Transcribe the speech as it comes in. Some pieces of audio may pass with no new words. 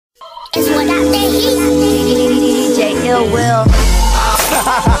ill will.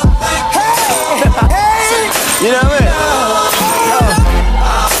 You know what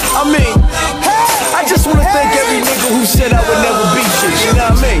I mean? I just wanna thank every nigga who said I would never be shit, you know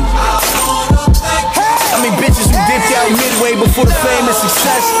what I mean? I mean, bitches who dipped out midway before the fame and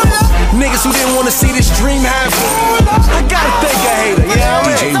success. Niggas who didn't wanna see this dream happen. I gotta thank a hater, you know what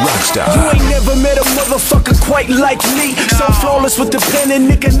I mean? DJ Rockstar. You ain't never met a motherfucker quite like me. So flawless with the pen and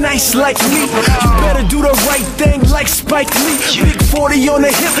nigga nice like me. You better do the right thing like Spike Lee. Big 40 on the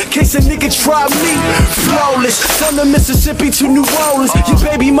hip, case a nigga try me. Flawless, from the Mississippi to New Orleans. Your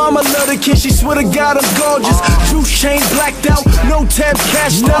baby mama love the kid, she swear to God I'm gorgeous. Juice chain blacked out, no tab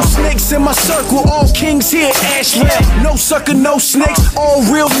cashed out. Snakes in my circle, all kings here, Ashland. No sucker, no snakes, all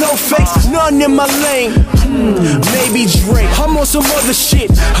real, no fakes. None in my lane, maybe Drake. I'm on some other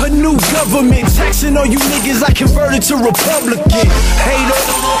shit, a new government. Taxing all you niggas, I converted to Republican. Hater.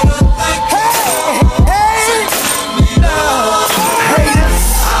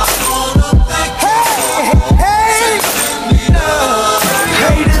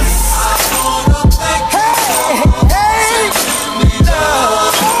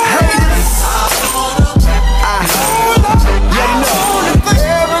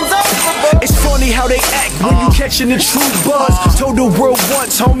 How they act when you catching the true buzz. Told the world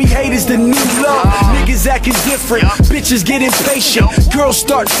once, homie, hate is the new love. Niggas acting different, bitches get impatient. Girls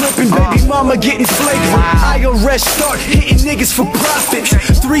start tripping, baby mama getting flagrant. IRS start hitting niggas for profits.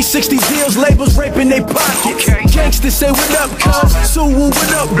 360 deals, labels raping they pockets. Gangsters say what up, cuz, so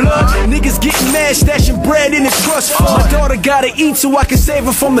what up, blood? Niggas getting mad, stashing bread in the trust fund. My daughter gotta eat so I can save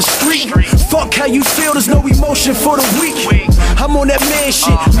her from the street. Fuck how you feel, there's no emotion for the weak. I'm on that man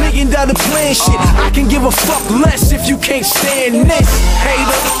shit, $1,000,000 plan shit. I can give a fuck less if you can't stand this,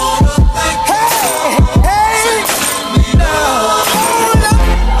 hater.